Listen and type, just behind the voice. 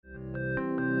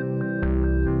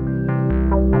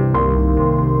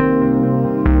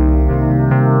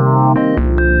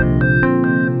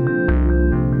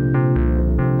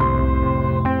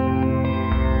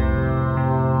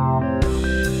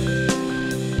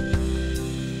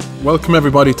Welcome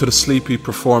everybody to the Sleepy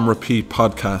Perform Repeat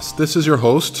podcast. This is your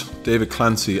host, David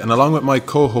Clancy, and along with my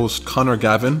co-host, Conor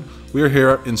Gavin, we are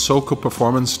here in SoCo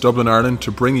Performance, Dublin, Ireland,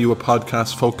 to bring you a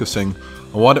podcast focusing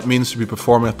on what it means to be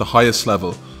performing at the highest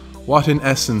level, what in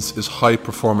essence is high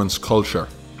performance culture.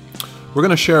 We're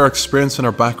going to share our experience and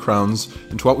our backgrounds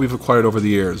into what we've acquired over the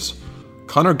years.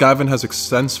 Conor Gavin has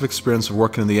extensive experience of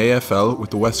working in the AFL with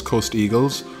the West Coast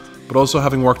Eagles, but also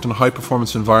having worked in a high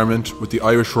performance environment with the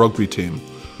Irish rugby team.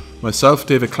 Myself,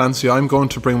 David Clancy, I'm going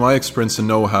to bring my experience and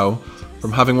know-how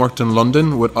from having worked in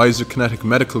London with Isaac Kinetic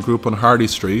Medical Group on Harley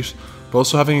Street, but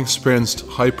also having experienced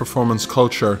high performance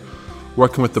culture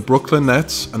working with the Brooklyn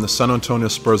Nets and the San Antonio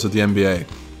Spurs of the NBA.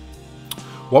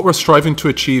 What we're striving to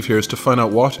achieve here is to find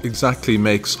out what exactly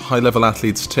makes high-level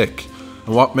athletes tick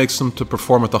and what makes them to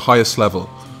perform at the highest level,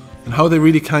 and how they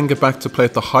really can get back to play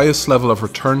at the highest level of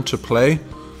return to play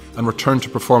and return to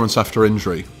performance after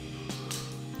injury.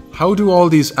 How do all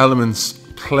these elements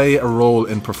play a role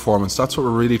in performance? That's what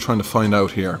we're really trying to find out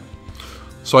here.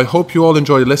 So I hope you all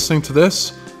enjoy listening to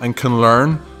this and can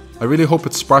learn. I really hope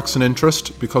it sparks an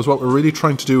interest, because what we're really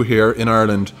trying to do here in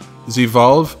Ireland is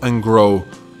evolve and grow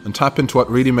and tap into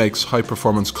what really makes high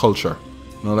performance culture.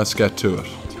 Now let's get to it.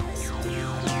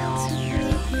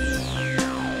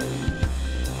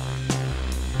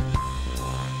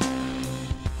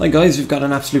 Hi guys, we've got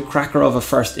an absolute cracker of a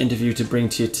first interview to bring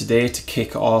to you today to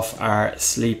kick off our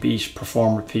Sleep, Eat,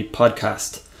 Perform, Repeat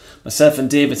podcast. Myself and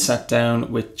David sat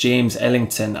down with James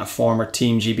Ellington, a former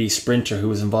Team GB sprinter who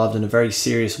was involved in a very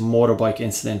serious motorbike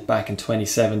incident back in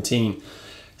 2017.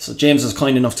 So James was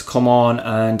kind enough to come on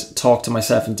and talk to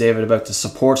myself and David about the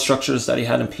support structures that he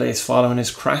had in place following his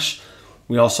crash.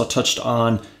 We also touched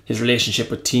on his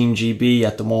relationship with Team GB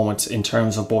at the moment in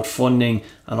terms of both funding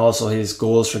and also his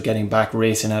goals for getting back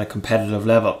racing at a competitive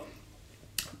level.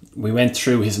 We went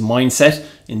through his mindset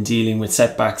in dealing with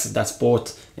setbacks, that's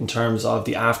both in terms of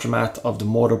the aftermath of the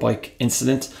motorbike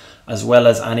incident as well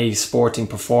as any sporting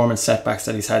performance setbacks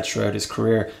that he's had throughout his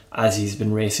career as he's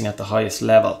been racing at the highest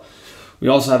level. We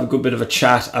also have a good bit of a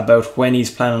chat about when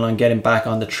he's planning on getting back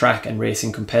on the track and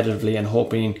racing competitively and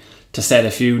hoping to set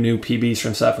a few new PBs for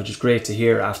himself, which is great to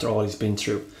hear after all he's been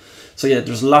through. So yeah,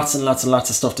 there's lots and lots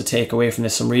of stuff to take away from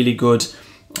this. Some really good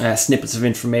snippets of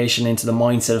information into the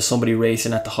mindset of somebody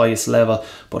racing at the highest level,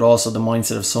 but also the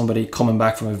mindset of somebody coming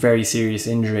back from a very serious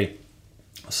injury.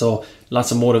 So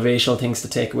lots of motivational things to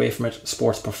take away from it,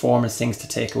 sports performance things to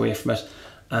take away from it.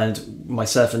 And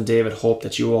myself and David hope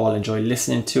that you all enjoy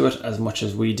listening to it as much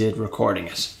as we did recording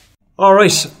it.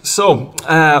 Alright, so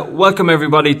welcome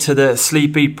everybody to the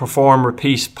Sleep, Eat, Perform,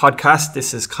 Repeat podcast.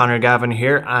 This is Conor Gavin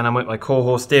here and I'm with my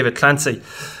co-host David Clancy.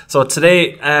 So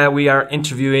today we are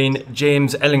interviewing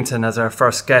James Ellington as our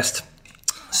first guest.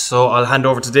 So I'll hand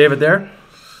over to David there.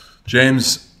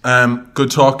 James, good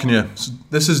talking to you. So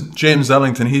this is James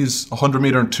Ellington. He's 100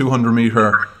 metre and 200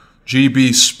 metre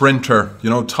GB sprinter,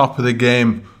 top of the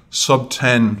game, sub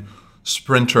 10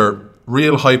 sprinter,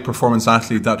 real high performance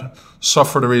athlete that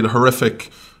suffered a real horrific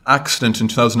accident in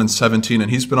 2017, and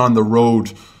he's been on the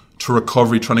road to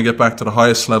recovery, trying to get back to the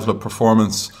highest level of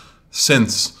performance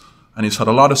since. And he's had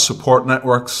a lot of support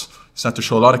networks. He's had to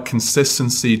show a lot of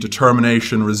consistency,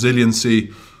 determination,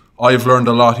 resiliency. I've learned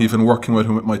a lot even working with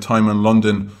him with my time in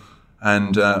London,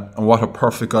 and what a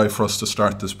perfect guy for us to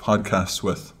start this podcast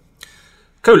with.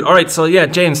 Cool. All right. So yeah,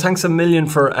 James, thanks a million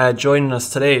for joining us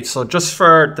today. So just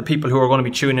for the people who are going to be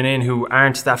tuning in who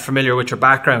aren't that familiar with your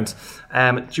background,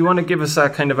 do you want to give us a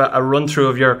kind of a run through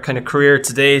of your kind of career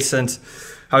to date and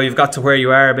how you've got to where you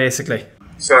are basically?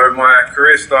 So my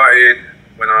career started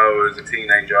when I was a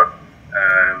teenager.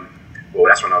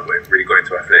 That's when I really got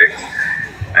into athletics.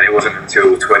 And it wasn't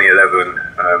until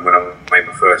 2011 when I made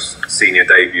my first senior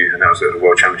debut, and that was at the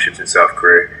World Championships in South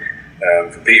Korea,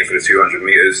 competing for the 200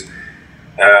 metres.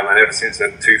 And ever since the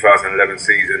 2011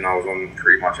 season, I was on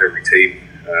pretty much every team.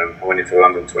 I went into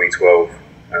London 2012.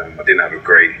 I didn't have a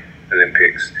great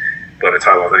Olympics. By the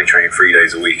time I was only training 3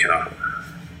 days a week, and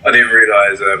I didn't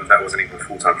realise that wasn't even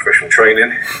full-time professional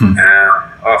training.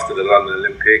 After the London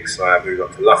Olympics, I moved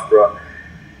up to Loughborough,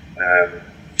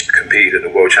 competed at the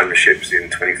World Championships in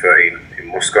 2013 in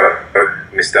Moscow.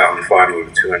 Missed out on the final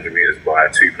of the 200 metres by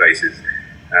 2 places.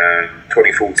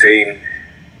 2014,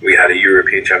 we had a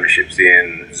European Championships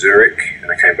in Zurich,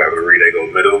 and I came back with a relay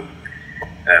gold medal.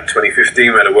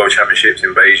 2015, we had a World Championships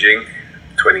in Beijing.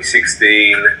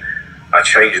 2016, I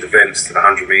changed events to the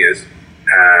 100 metres,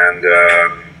 and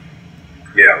I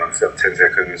ran sub 10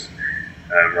 seconds,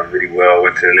 ran really well.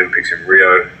 Went to the Olympics in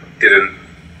Rio. Didn't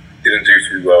do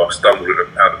too well. Stumbled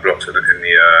out the blocks in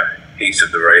the heats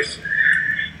of the race.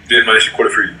 Didn't manage to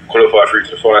qualify through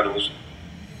to the finals.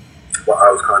 but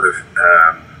I was kind of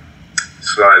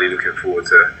slightly looking forward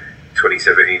to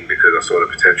 2017 because I saw the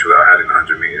potential that I had in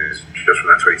 100 metres just from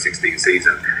that 2016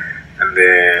 season. And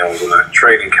then I was on a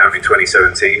training camp in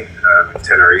 2017 in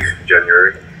Tenerife in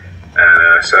January,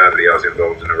 and sadly I was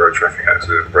involved in a road traffic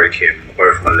accident, breaking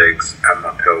both my legs and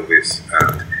my pelvis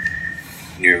and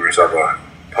numerous other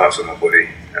parts of my body.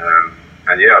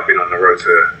 And yeah, I've been on the road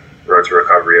to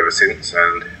recovery ever since,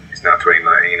 and it's now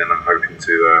 2019, and I'm hoping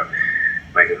to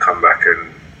make a comeback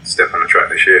and step on the track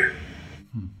this year.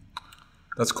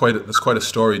 That's quite a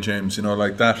story, James. You know,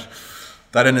 like that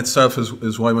in itself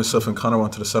is why myself and Connor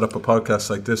wanted to set up a podcast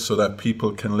like this, so that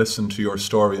people can listen to your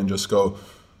story and just go,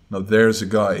 no, there's a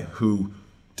guy who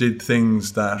did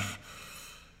things that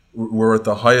were at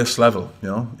the highest level. You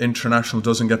know, international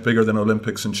doesn't get bigger than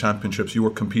Olympics and championships. You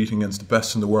were competing against the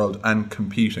best in the world and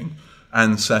competing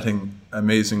and setting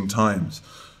amazing times.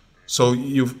 So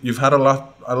you've had a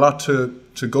lot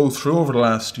to go through over the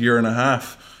last year and a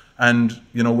half. And,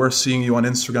 you know, we're seeing you on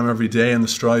Instagram every day and the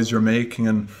strides you're making,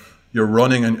 and you're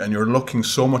running and you're looking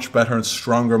so much better and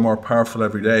stronger, more powerful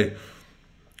every day. I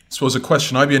suppose a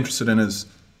question I'd be interested in is,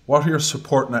 what are your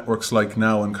support networks like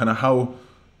now, and kind of how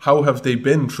have they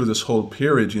been through this whole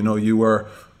period? You know, you were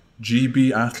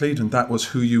GB athlete and that was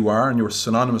who you are and you were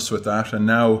synonymous with that. And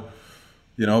now,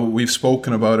 you know, we've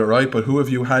spoken about it, right? But who have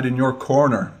you had in your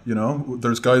corner? You know,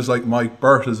 there's guys like Mike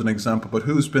Burt as an example, but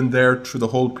who's been there through the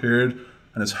whole period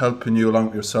and is helping you along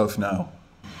with yourself now?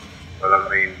 Well, I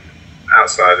mean,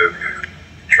 outside of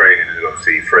training is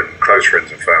obviously close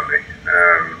friends and family.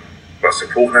 But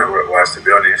support network-wise, to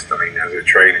be honest, I mean, as a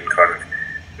training kind of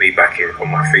me back in on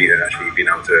my feet and actually being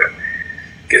able to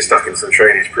get stuck in some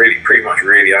training, it's pretty much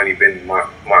really only been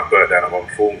Mike Burt down at One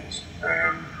Performance.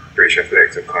 British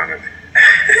Athletics have kind of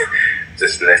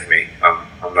just left me.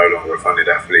 I'm no longer a funded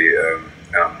athlete.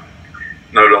 I'm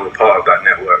no longer part of that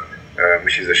network,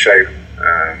 which is a shame.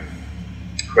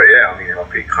 But yeah, I mean,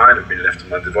 I've kind of been left to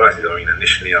my devices. I mean,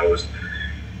 initially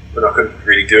when I couldn't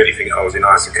really do anything, I was in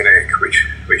Isokinetic,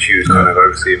 which he was kind of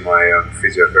overseeing my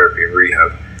physiotherapy and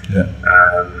rehab. Yeah.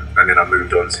 And then I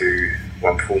moved on to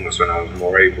One Performance when I was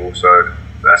more able. So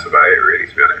that's about it, really,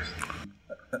 to be honest.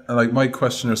 And like, my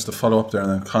question is to follow up there, and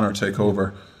then Connor take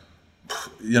over.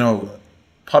 You know,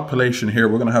 population here,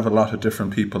 we're going to have a lot of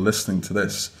different people listening to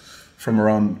this from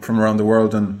around the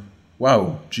world, and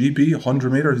wow, GB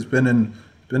 100 meter, he's been in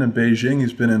Beijing,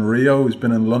 he's been in Rio, he's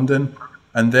been in London,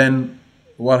 and then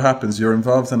what happens? You're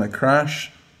involved in a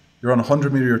crash, you're on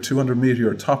 100 meter, you're 200 meter,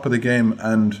 you're top of the game,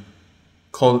 and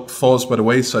falls by the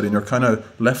wayside, and you're kind of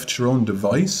left to your own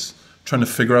device, trying to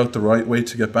figure out the right way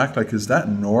to get back. Like, is that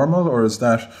normal, or is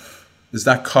that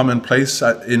commonplace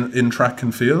in track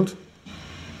and field?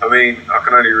 I mean, I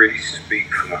can only really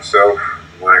speak for myself,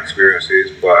 my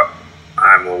experiences, but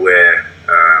I'm aware,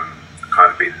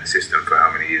 kind of been in the system for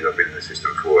how many years I've been in the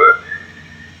system for, that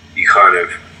you kind of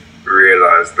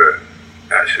realise that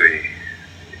actually,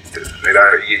 you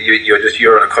know,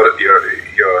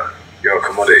 you're a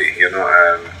commodity. You're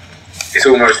not. It's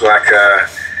almost like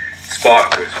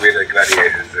Spartacus. We're the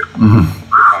gladiators that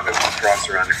kind of prance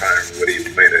around in front of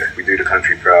everybody. We do the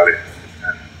country proud,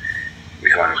 and we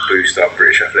kind of boost up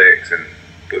British Athletics and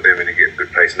put them in a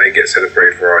good place, and they get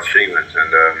celebrated for our achievements.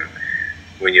 And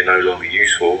when you're no longer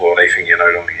useful, or they think you're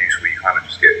no longer useful, you kind of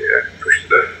just get pushed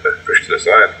to the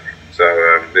side. So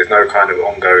there's no kind of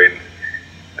ongoing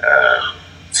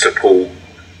support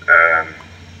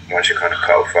once you kind of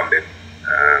cut off funding.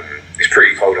 It's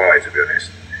pretty cold-hearted, to be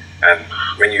honest. And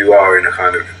when you are in a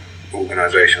kind of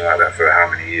organisation like that for how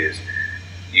many years,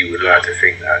 you would like to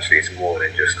think that actually it's more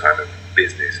than just kind of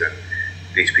business, and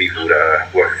these people that are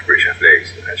working for British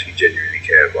Athletics actually genuinely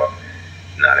care, but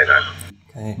no, they don't.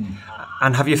 Okay.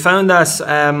 And have you found that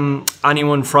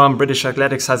anyone from British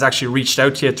Athletics has actually reached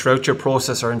out to you throughout your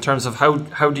process, or in terms of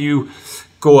how do you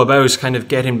go about kind of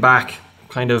getting back,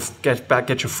 get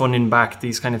your funding back,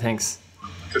 these kind of things?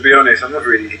 To be honest, I'm not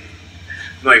even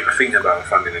thinking about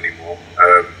funding anymore.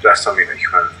 That's something that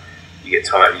you get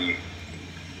tired, you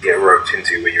get roped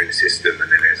into when you're in the system,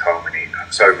 and then there's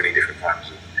so many different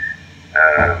types of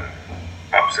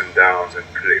ups and downs and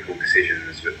political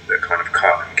decisions that kind of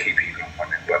cut and keep people on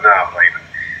funding. But now I'm not even,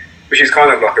 which is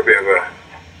kind of like a bit of a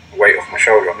weight off my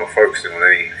shoulder. I'm not focusing on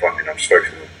any funding, I'm just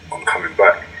focusing on coming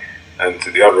back. And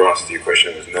the other answer to your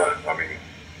question was no. I mean,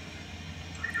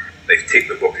 they've ticked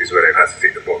the boxes where they've had to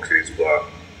tick the boxes, but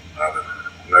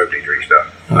nobody's reached out.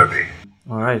 Nobody.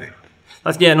 All right.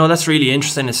 That's really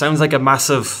interesting. It sounds like a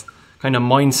massive kind of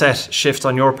mindset shift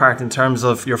on your part in terms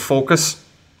of your focus.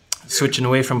 switching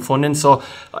away from funding. So,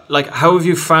 like, how have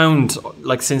you found,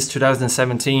 like, since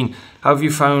 2017, how have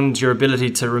you found your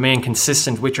ability to remain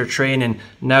consistent with your training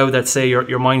now that, say,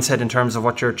 your mindset in terms of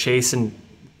what you're chasing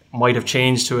might have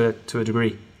changed to a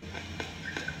degree?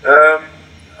 I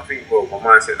think, well, my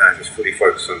mindset now is just fully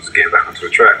focused on just getting back onto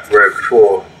the track. Where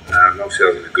before, obviously I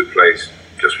was in a good place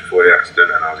just before the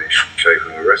accident and I was in shape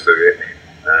and all the rest of it.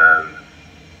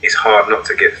 It's hard not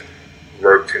to get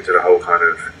roped into the whole kind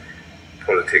of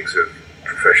politics of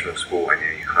professional sport, and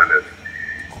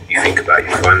you think about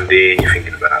your funding, you're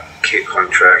thinking about kit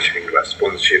contracts, you're thinking about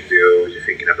sponsorship deals, you're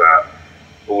thinking about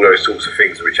all those sorts of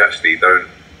things which actually don't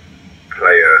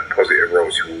play a positive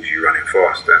role towards you running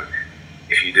fast. And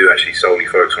if you do actually solely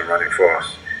focus on running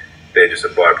fast, they're just a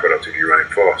byproduct of you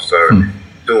running fast. So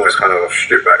it's almost kind of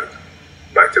stripped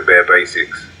back to bare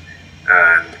basics,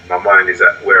 and my mind is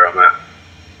at where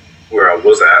I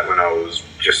was at when I was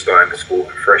just starting the sport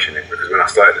and fresh in it. Because when I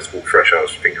started the sport fresh, I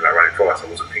was thinking about running fast. I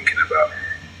wasn't thinking about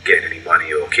getting any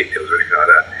money or kit deals or anything like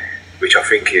that, which I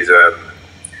think is a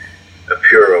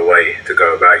purer way to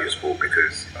go about your sport,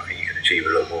 because I think you can achieve a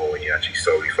lot more when you actually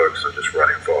solely focus on just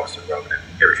running fast and rather than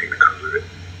everything that comes with it.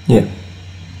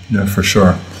 Yeah, for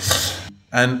sure.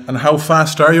 And how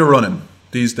fast are you running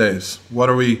these days?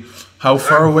 How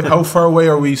far away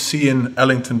are we seeing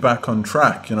Ellington back on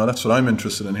track? You know, that's what I'm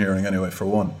interested in hearing anyway, for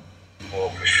one. Well,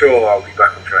 for sure I'll be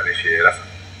back on track this year. That's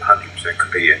 100%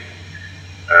 competing.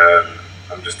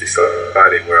 I'm just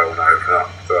deciding where I want to open up.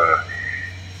 So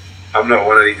I'm not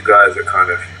one of these guys that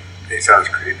kind of, it sounds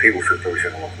crazy, people probably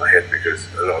think I'm off my head, because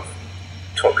a lot of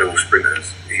top level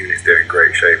sprinters, even if they're in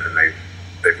great shape and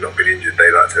they've not been injured,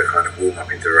 they like to kind of warm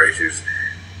up into races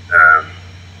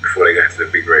before they go into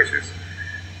the big races.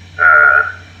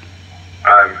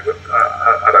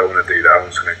 I don't want to do that. I'm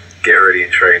just going to get ready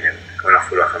in training. When I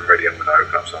feel like I'm ready, I'm going to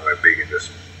open up somewhere big and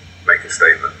just make a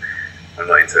statement. I'm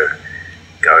not into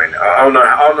going. I'll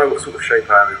know what sort of shape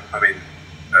I'm in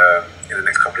the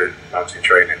next couple of months in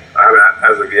training.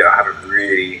 As of yet, I haven't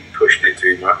really pushed it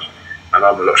too much. I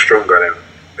know I'm a lot stronger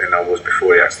than I was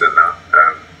before the accident now,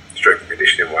 strength and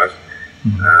conditioning wise.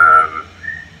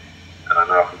 And I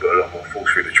know I can put a lot more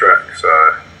force through the track.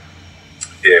 So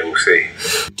yeah, we'll see.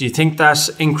 Do you think that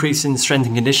increase in strength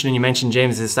and conditioning you mentioned,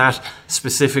 James, is that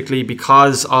specifically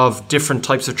because of different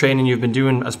types of training you've been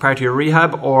doing as part of your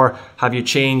rehab, or have you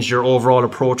changed your overall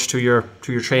approach to your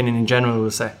training in general, we'll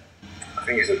say? I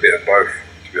think it's a bit of both,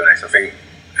 to be honest. I think,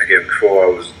 again, before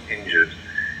I was injured,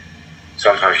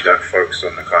 sometimes you don't focus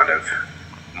on the kind of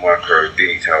micro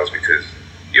details because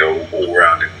you're all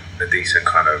around in a decent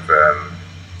kind of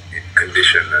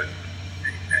condition,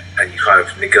 and you kind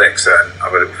of neglect certain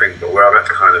other little things. But where I've had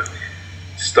to kind of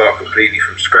start completely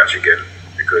from scratch again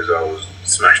because I was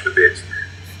smashed to bits,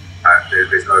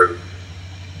 there's no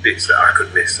bits that I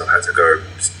could miss. I've had to go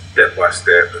step by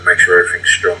step and make sure everything's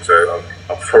strong. So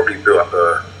I've probably built up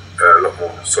a lot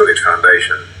more solid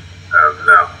foundation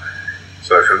now.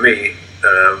 So for me,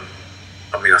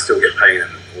 I mean, I still get pain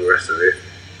and all the rest of it,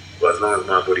 but as long as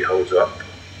my body holds up,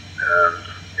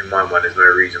 in my mind, there's no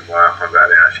reason why I can't go out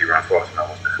there and actually run faster than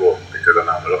I was before, because I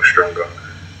know I'm a lot stronger.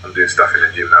 I'm doing stuff in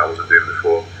the gym that I wasn't doing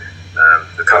before.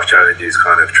 The tough challenge is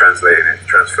kind of transferring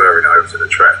it over to the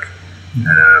track,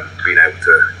 and being able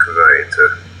to convert it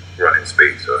into running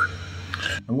speed. So,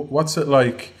 and what's it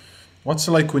like? What's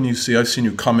it like when you see? I've seen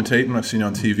you commentating. I've seen you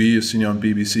on TV. I've seen you on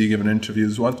BBC giving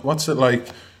interviews. What's it like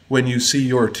when you see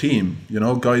your team? You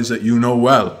know, guys that you know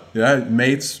well. Yeah,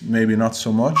 mates maybe not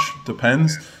so much.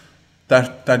 Depends.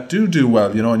 That do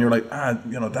well, you know, and you're like,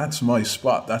 you know, that's my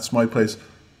spot, that's my place.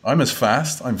 I'm as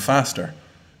fast, I'm faster.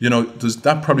 You know,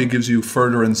 that probably gives you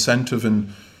further incentive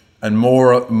and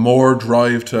more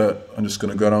drive to, I'm just going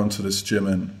to go down to this gym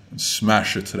and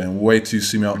smash it today and wait till you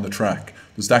see me out on the track.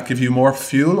 Does that give you more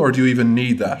fuel, or do you even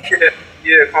need that?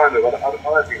 Yeah, kind of. I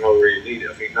don't think I really need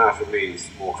it. I think now for me it's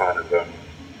more kind of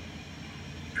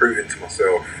proving to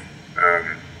myself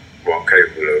what I'm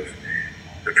capable of,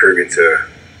 and proving to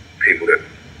people that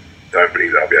don't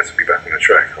believe that I'll be able to be back on the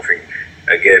track. I think,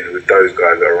 again, with those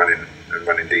guys that are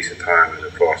running decent times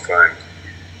and fast times,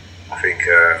 I think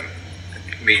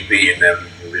me beating them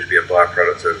will just be a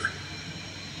byproduct of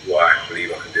what I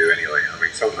believe I can do anyway. I mean,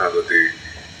 sometimes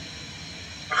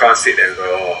I can't sit there and go,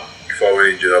 oh, if I were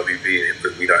injured, I'll be beating him,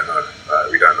 because we don't know.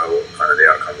 We don't know what kind of the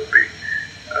outcome will be.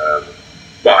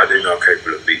 But I do know I'm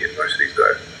capable of beating most of these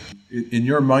guys. In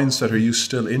your mindset, are you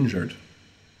still injured?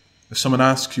 If someone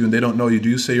asks you and they don't know you, do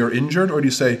you say you're injured, or do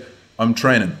you say, I'm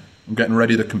training, I'm getting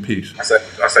ready to compete? I say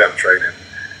I'm training.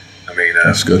 I mean,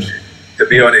 that's good. To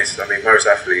be honest, I mean, most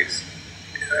athletes,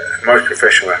 most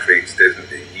professional athletes,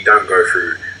 you don't go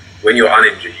through when you're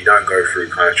uninjured, you don't go through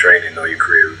kind of training or your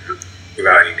career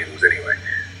without any niggles anyway.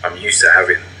 I'm used to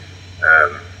having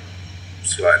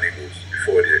slight niggles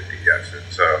before the accident.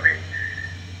 So, I mean,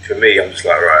 for me, I'm just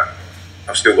like, right,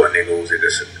 I've still got niggles, they're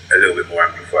just a little bit more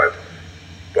amplified.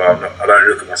 But I don't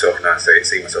look at myself now and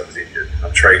see myself as injured.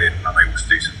 I'm training and I'm able to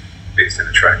do some bits on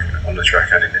the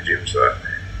track and in the gym. So,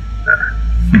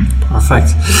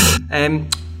 Perfect.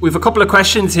 We've a couple of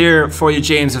questions here for you,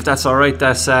 James, if that's all right.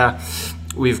 That's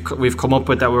we've come up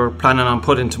with that we're planning on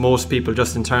putting to most people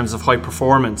just in terms of high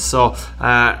performance. So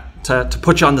to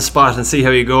put you on the spot and see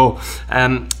how you go.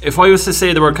 If I was to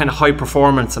say the word kind of high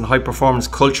performance and high performance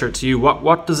culture to you,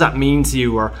 what does that mean to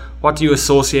you, or what do you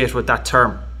associate with that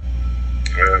term?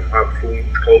 High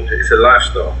performance culture, it's a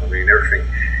lifestyle. I mean, everything.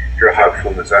 If you're a high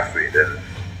performance athlete, then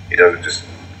it doesn't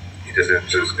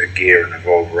just gear and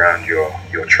evolve around your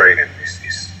training.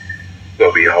 It's got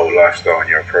to be your whole lifestyle and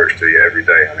your approach to it every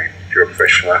day. I mean, if you're a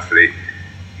professional athlete,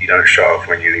 you don't shut off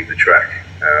when you leave the track.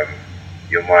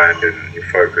 Your mind and your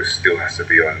focus still has to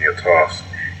be on your task.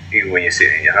 Even when you're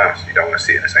sitting in your house, you don't want to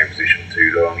sit in the same position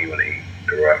too long. You want to eat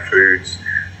the right foods.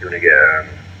 You want to get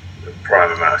the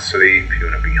prime amount of sleep. You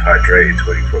want to be hydrated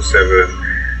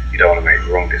 24/7. You don't want to make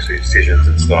wrong decisions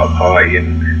and start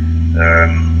partying.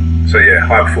 So yeah,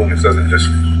 high performance doesn't just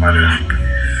kind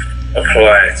of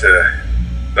apply to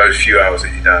those few hours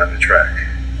that you're down on the track.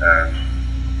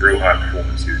 Real high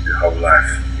performance is your whole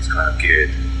life is kind of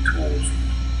geared towards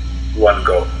one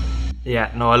goal.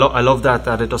 Yeah, no, I love that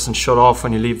it doesn't shut off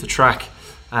when you leave the track.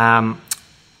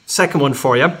 Second one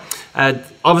for you.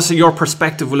 Obviously your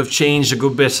perspective will have changed a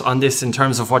good bit on this in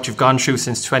terms of what you've gone through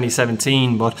since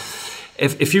 2017, but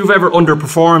if you've ever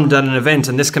underperformed at an event,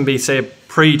 and this can be, say,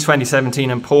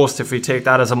 pre-2017 and post, if we take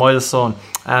that as a milestone,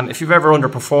 if you've ever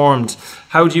underperformed,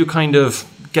 how do you kind of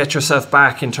get yourself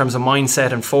back in terms of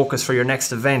mindset and focus for your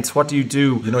next events? What do you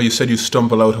do? You know, you said you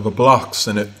stumble out of a blocks,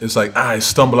 and it's like, I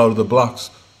stumble out of the blocks.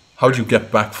 How do you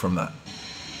get back from that?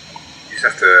 You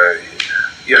have to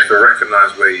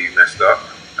recognise where you messed up,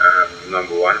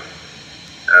 number one.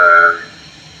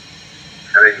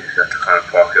 And then you just have to kind of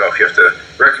park it off. You have to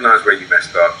recognise where you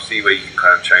messed up, see where you can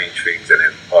kind of change things, and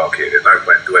then park it. There's no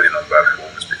point dwelling on bad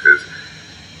performance because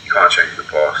you can't change the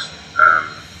past,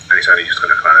 and it's only just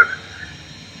going to kind of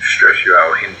stress you out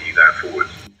or hinder you going forward.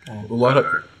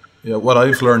 What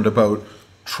I've learned about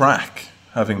track,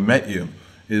 having met you,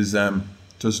 is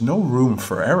there's no room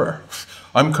for error.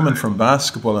 I'm coming from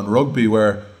basketball and rugby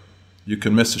where you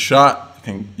can miss a shot,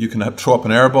 you can throw up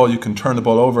an air ball, you can turn the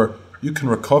ball over, you can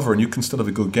recover and you can still have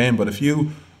a good game. But if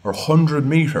you are 100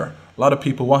 metre, a lot of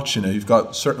people watching it, you've got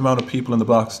a certain amount of people in the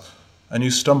blocks, and you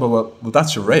stumble, well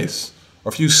that's your race.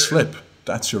 Or if you slip,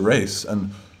 that's your race.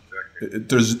 And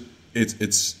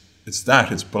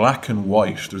it's black and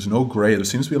white. There's no grey. There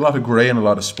seems to be a lot of grey in a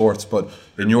lot of sports, but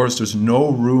in yours there's no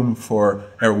room for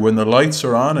error. When the lights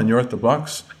are on and you're at the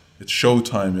blocks, it's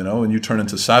showtime, you know, and you turn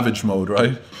into savage mode,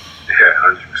 right?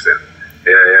 Yeah, 100%.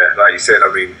 Yeah. Like you said,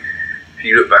 I mean, if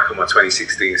you look back on my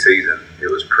 2016 season, it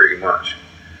was pretty much,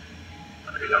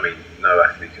 I mean, no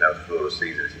athlete can have a flawless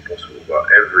season, it's impossible, but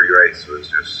every race was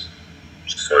just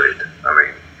solid. I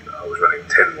mean, I was running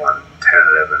 10-1,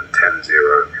 10-11,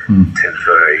 10-0,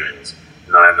 10-13,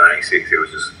 9.96. It was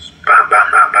just bam,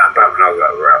 bam, bam, bam, bam, and I was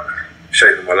like, right,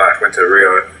 shape of my life. Went to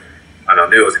Rio, and I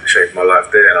knew I was in the shape of my life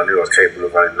there, and I knew I was capable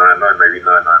of running 9.9, maybe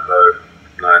 9.9 low,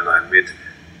 9.9 mid.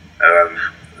 And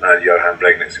I had Johan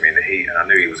Blake next to me in the heat, and I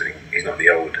knew he's not the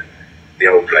old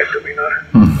Blake that we know.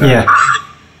 Yeah.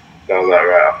 So I was like,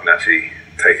 right, I can actually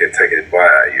take a bite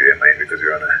out of you here, mate, because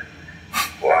you're on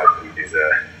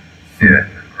yeah.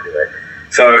 Anyway,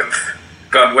 so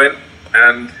God went,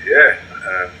 and yeah,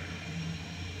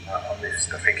 I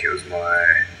missed. I think it was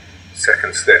my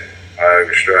second step. I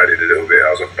overstrided a little bit.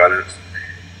 I was off balance,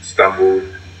 stumbled,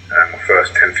 and my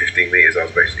first 10-15 meters, I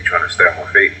was basically trying to stay on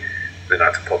my feet. Then I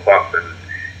had to pop up, and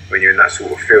when you're in that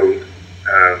sort of field,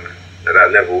 at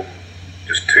that level,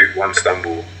 just one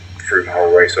stumble threw my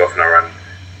whole race off, and I ran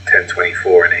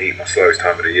 10.24 in the heat, my slowest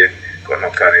time of the year. Got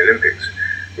knocked out in the Olympics.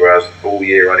 Whereas all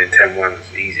year running 10.1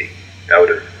 was easy. I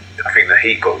think the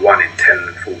heat got 1 in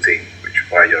 10.14, which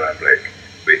by Johan Blake,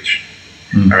 which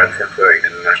I ran 10.13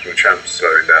 in the national champs,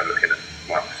 slowing down looking at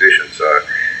my position. So,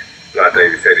 like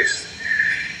David said, it's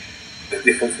the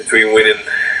difference between winning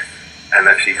and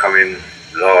actually coming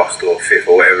last or fifth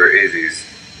or whatever it is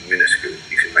minuscule.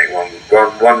 You can make one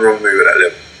wrong move at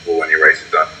that level when your race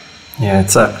is done. Yeah,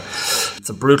 it's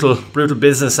a brutal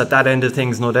business at that end of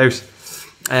things, no doubt.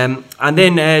 And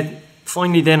then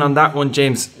finally, then on that one,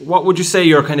 James, what would you say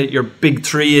your big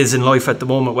three is in life at the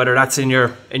moment? Whether that's in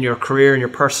your career, in your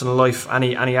personal life,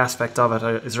 any aspect of it.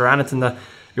 Is there anything that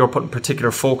you're putting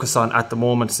particular focus on at the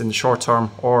moment in the short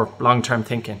term or long term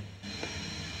thinking?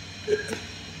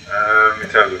 In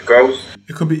terms of goals,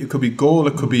 it could be goal,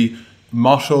 it could be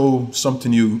motto,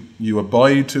 something you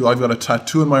abide to. I've got a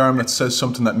tattoo on my arm that says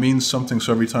something that means something,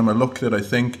 so every time I look at it I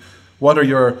think, what are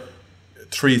your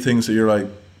 3 things that you're like,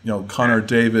 Conor,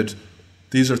 David,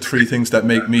 these are 3 things that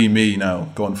make me now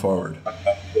going forward?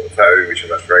 Tattoo, which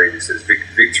is phrase, it says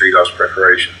victory loves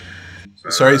preparation. So,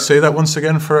 sorry, say that once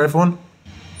again for everyone.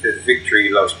 It says victory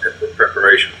loves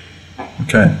preparation.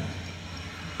 Okay.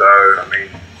 So I mean,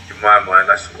 in my mind,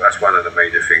 that's one of the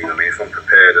major things. I mean, if I'm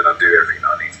prepared and I do everything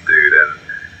I need to do,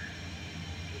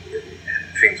 then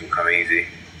things will come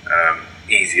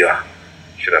easier,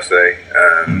 should I say.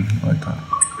 Like that.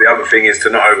 The other thing is to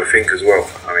not overthink as well.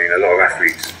 I mean, a lot of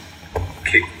athletes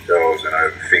kick themselves and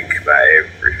overthink about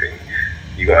everything.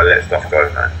 You gotta let stuff go,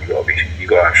 man. You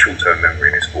gotta have short-term memory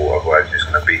in this sport, otherwise you're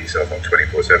just gonna beat yourself up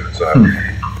 24/7. So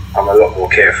I'm a lot more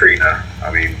carefree now.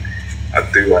 I mean, I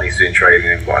do what I need to do in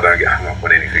training, but I don't get hung up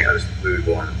on anything. I just move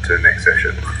on to the next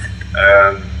session.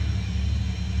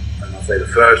 And I'll say the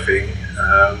third thing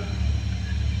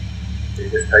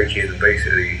is just taking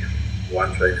basically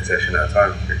one training session at a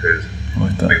time, because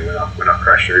like that. I mean, when I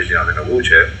crashed originally, I was in a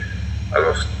wheelchair. I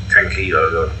lost 10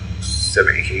 kilos or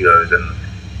 70 kilos, and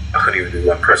I couldn't even do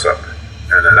one press up.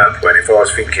 And at that point, if I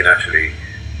was thinking actually,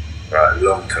 right,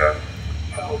 long term,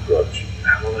 oh God,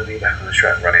 how am I going to be back on the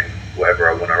track running whatever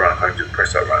I want to run? I can't do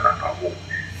press up right now, I can't walk.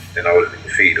 Then I would have been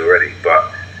defeated already.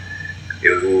 But it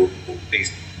was all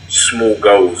these small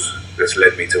goals that's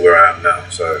led me to where I am now.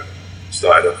 So I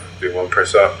started off doing one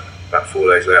press up. About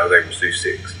 4 days later, I was able to do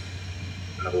 6.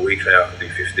 Another week later, I could do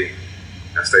 15.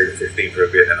 I stayed at 15 for a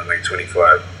bit, and I made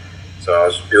 25. So I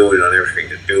was building on everything,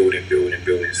 just building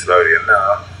slowly, and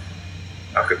now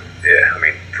I could,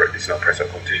 it's not press up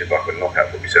competition, but I could knock out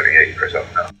probably 70, 80 press up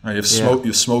now.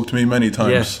 You've smoked me many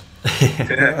times.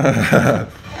 Yeah.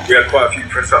 We had quite a few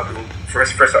press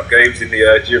up games in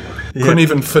the gym. Yeah. Couldn't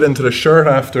even fit into the shirt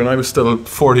after, and I was still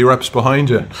 40 reps behind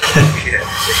you. Yeah.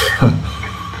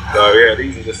 So yeah,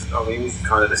 these are just, these are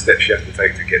kind of the steps you have to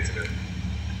take to get to the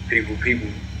people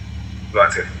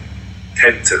like to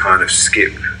tend to kind of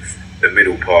skip the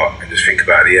middle part and just think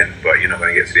about the end, but you're not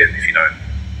going to get to the end if you don't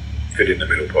fit in the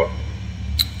middle part.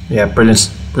 Yeah, brilliant.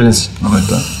 I like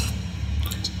that.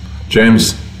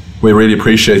 James, we really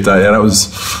appreciate that. Yeah, that was,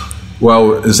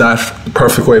 is that the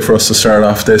perfect way for us to start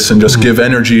off this and just give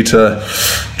energy to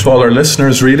all our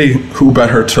listeners, really? Who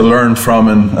better to learn from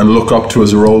and look up to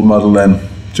as a role model than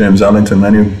James Ellington?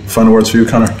 Any final words for you,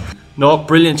 Conor? No,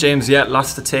 brilliant, James. Yeah,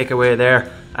 lots to take away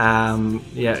there.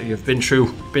 You've been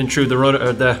through the run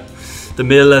or the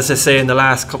mill, as I say, in the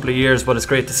last couple of years, but it's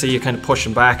great to see you kind of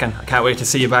pushing back, and I can't wait to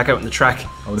see you back out on the track,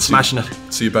 smashing it.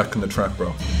 See you back on the track, bro.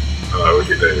 All right,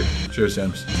 wicked, David. Cheers,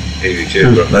 James. Easy,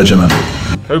 cheers, bro. Legend,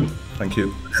 man. Cool. Thank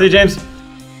you. See you, James.